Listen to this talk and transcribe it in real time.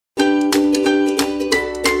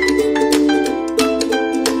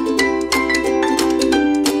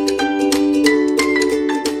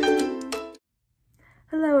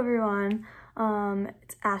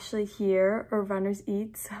Ashley here, or Runners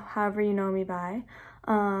Eats, however you know me by.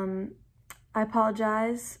 I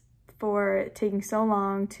apologize for taking so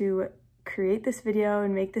long to create this video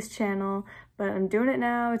and make this channel, but I'm doing it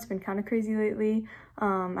now. It's been kind of crazy lately.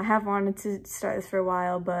 I have wanted to start this for a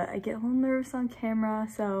while, but I get a little nervous on camera,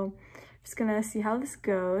 so I'm just gonna see how this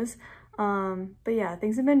goes. But yeah,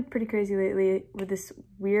 things have been pretty crazy lately with this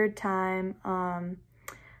weird time.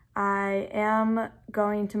 I am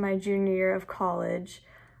going to my junior year of college.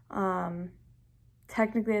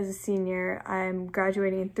 Technically as a senior, I'm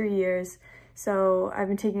graduating in 3 years, so I've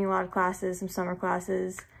been taking a lot of classes, some summer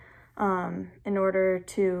classes, in order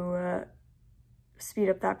to speed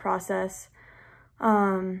up that process.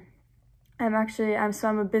 I'm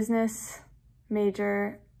a business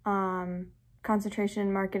major, concentration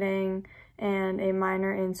in marketing, and a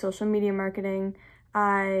minor in social media marketing.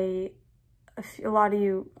 A lot of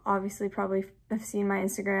you obviously probably have seen my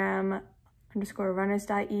Instagram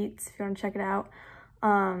 _runners.eats if you want to check it out.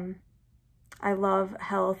 I love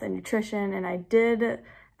health and nutrition, and I did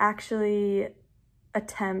actually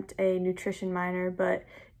attempt a nutrition minor, but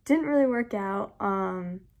didn't really work out.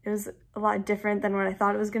 It was a lot different than what I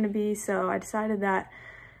thought it was going to be, so I decided that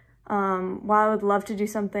while I would love to do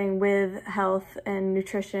something with health and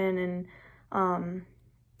nutrition and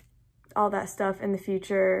all that stuff in the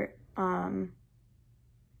future, I'm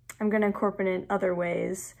going to incorporate it in other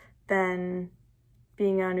ways than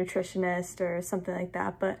being a nutritionist or something like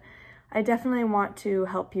that. But I definitely want to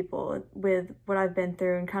help people with what I've been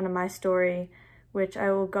through and kind of my story, which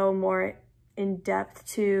I will go more in depth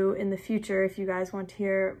to in the future if you guys want to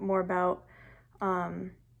hear more about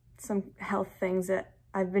some health things that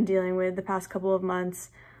I've been dealing with the past couple of months.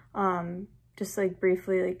 Just like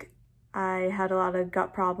briefly, like I had a lot of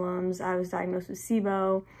gut problems. I was diagnosed with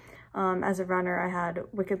SIBO. As a runner, I had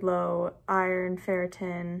wicked low iron,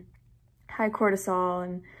 ferritin, high cortisol,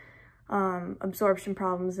 and absorption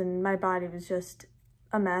problems, and my body was just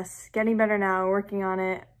a mess. Getting better now, working on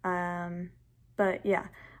it. But yeah,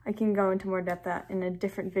 I can go into more depth that in a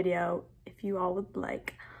different video if you all would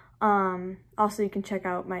like. Also, you can check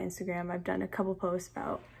out my Instagram. I've done a couple posts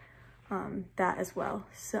about that as well.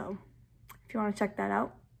 So if you want to check that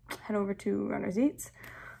out, head over to Runners Eats.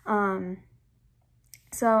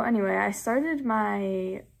 So anyway, I started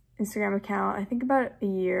my Instagram account, I think about a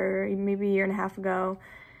year, maybe a year and a half ago.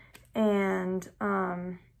 And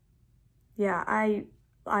yeah, I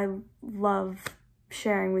love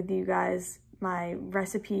sharing with you guys my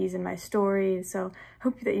recipes and my story. So I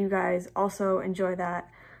hope that you guys also enjoy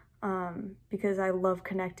that, because I love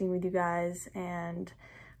connecting with you guys and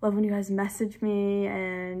love when you guys message me,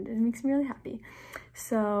 and it makes me really happy.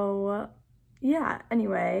 So yeah,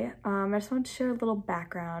 anyway, I just wanted to share a little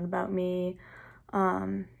background about me.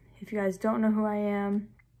 If you guys don't know who I am,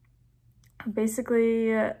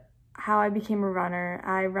 basically how I became a runner.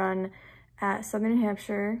 I run at Southern New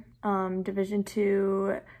Hampshire, Division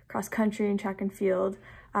II cross country and track and field.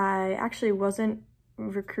 I actually wasn't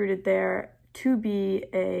recruited there to be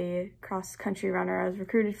a cross country runner. I was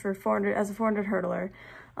recruited for 400 as a 400 hurdler.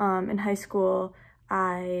 In high school,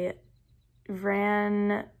 I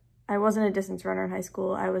wasn't a distance runner in high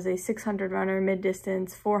school. I was a 600 runner,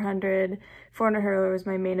 mid-distance, 400 hurdler was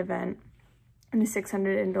my main event, and a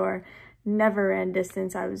 600 indoor. Never ran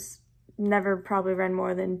distance. I was never probably ran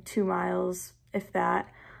more than 2 miles, if that.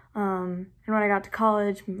 And when I got to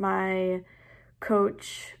college, my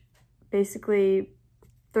coach basically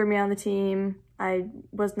threw me on the team. I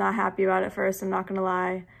was not happy about it at first, I'm not gonna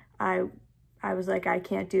lie. I was like, I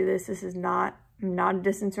can't do this. I'm not a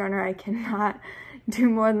distance runner. I cannot do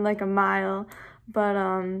more than like a mile. But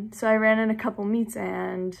so I ran in a couple meets,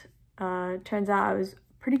 and turns out I was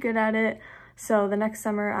pretty good at it. So the next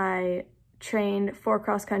summer I trained for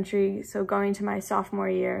cross country, so going to my sophomore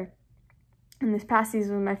year. And this past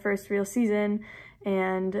season was my first real season,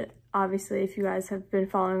 and obviously if you guys have been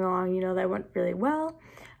following along, you know that went really well.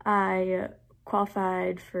 I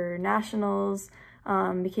qualified for nationals,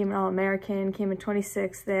 became an All-American, came in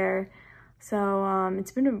 26th there. So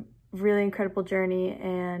it's been a really incredible journey,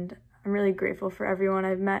 and I'm really grateful for everyone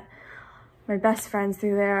I've met. My best friends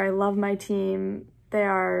through there. I love my team. They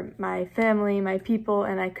are my family, my people,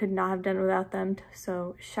 and I could not have done it without them.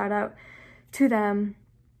 So shout out to them.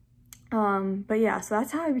 But yeah, so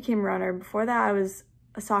that's how I became a runner. Before that, I was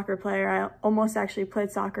a soccer player. I almost actually played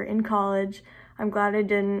soccer in college. I'm glad I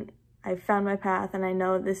didn't. I found my path, and I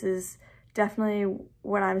know this is definitely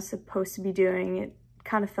what I'm supposed to be doing. It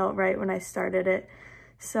kind of felt right when I started it.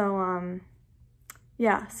 So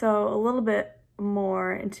yeah, so a little bit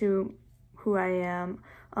more into who I am.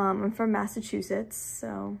 I'm from Massachusetts,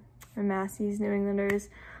 so we're Massies, New Englanders.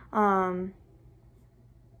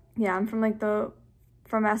 yeah, I'm from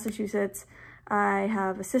from Massachusetts. I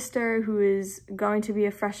have a sister who is going to be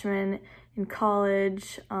a freshman in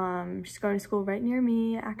college. She's going to school right near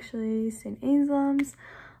me, actually, St. Anselm's.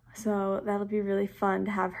 So that'll be really fun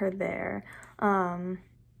to have her there. I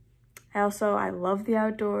love the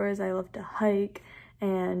outdoors. I love to hike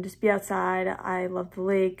and just be outside. I love the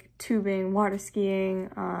lake, tubing, water skiing.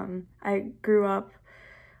 I grew up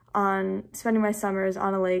on spending my summers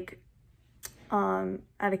on a lake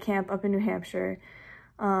at a camp up in New Hampshire,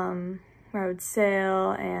 where I would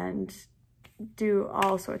sail and do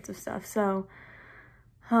all sorts of stuff. So,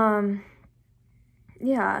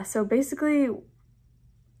 yeah, so basically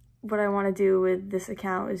what I want to do with this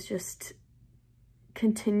account is just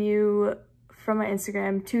continue from my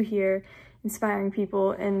Instagram to here, inspiring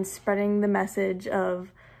people and spreading the message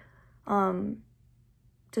of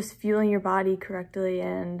just fueling your body correctly.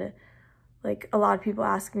 And like, a lot of people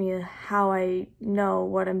ask me how I know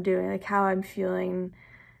what I'm doing, like how I'm feeling,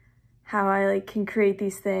 how I like can create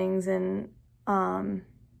these things. And I'll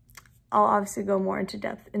obviously go more into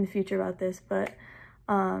depth in the future about this, but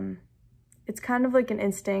it's kind of like an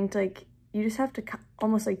instinct. Like, you just have to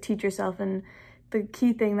almost like teach yourself. And the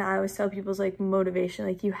key thing that I always tell people is like motivation.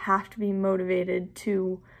 Like, you have to be motivated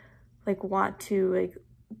to like want to like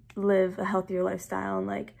live a healthier lifestyle and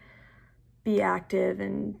like be active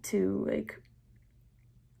and to like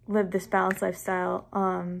live this balanced lifestyle.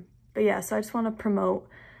 But yeah, so I just want to promote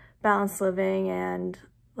balanced living and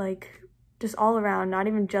like just all around, not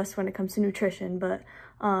even just when it comes to nutrition, but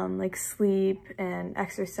like sleep and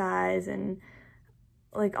exercise and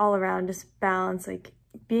like all around just balance, like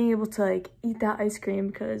being able to like eat that ice cream,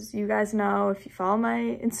 because you guys know, if you follow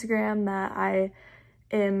my Instagram, that I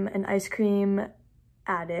am an ice cream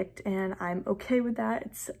addict and I'm okay with that.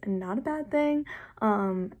 It's not a bad thing.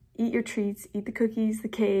 Eat your treats, eat the cookies, the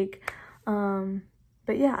cake.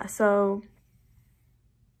 But yeah, so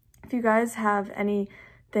if you guys have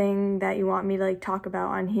anything that you want me to like talk about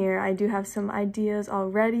on here, I do have some ideas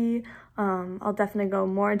already. I'll definitely go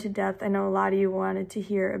more into depth. I know a lot of you wanted to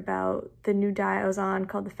hear about the new diet I was on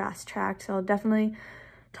called the Fast Track, so I'll definitely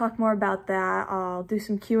talk more about that. I'll do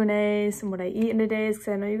some Q&As and what I eat in a day, because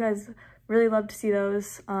I know you guys really love to see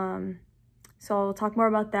those. So I'll talk more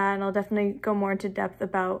about that, and I'll definitely go more into depth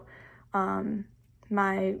about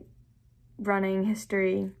my running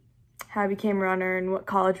history, how I became a runner, and what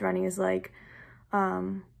college running is like.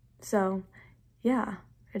 So yeah,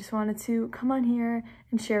 I just wanted to come on here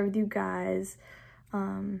and share with you guys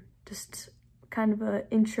just kind of an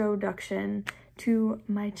introduction to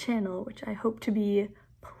my channel, which I hope to be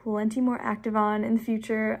plenty more active on in the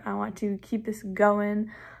future. I want to keep this going.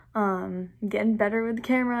 Getting better with the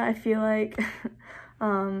camera, I feel like.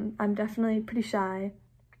 I'm definitely pretty shy,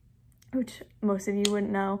 which most of you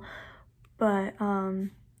wouldn't know, but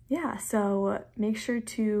yeah, so make sure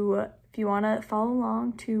to, if you want to follow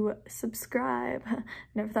along, to subscribe.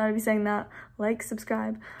 Never thought I'd be saying that. Like,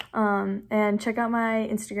 subscribe, and check out my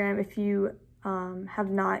Instagram if you have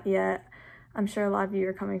not yet. I'm sure a lot of you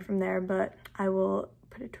are coming from there, but I will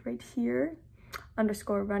put it right here,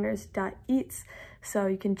 _runners.eats, so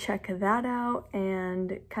you can check that out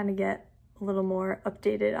and kind of get a little more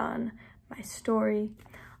updated on my story.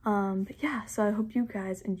 But yeah, so I hope you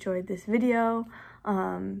guys enjoyed this video.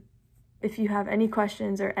 If you have any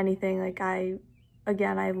questions or anything, like I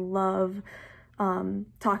love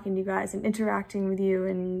talking to you guys and interacting with you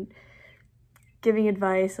and giving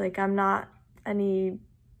advice. Like, I'm not any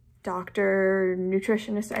doctor or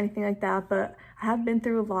nutritionist or anything like that, but I have been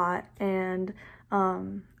through a lot, and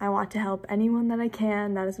I want to help anyone that I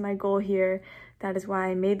can. That is my goal here. That is why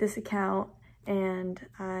I made this account, and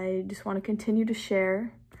I just want to continue to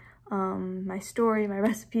share my story, my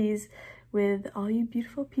recipes with all you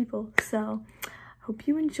beautiful people. So hope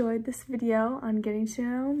you enjoyed this video on getting to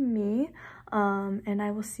know me, and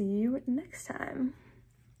I will see you next time.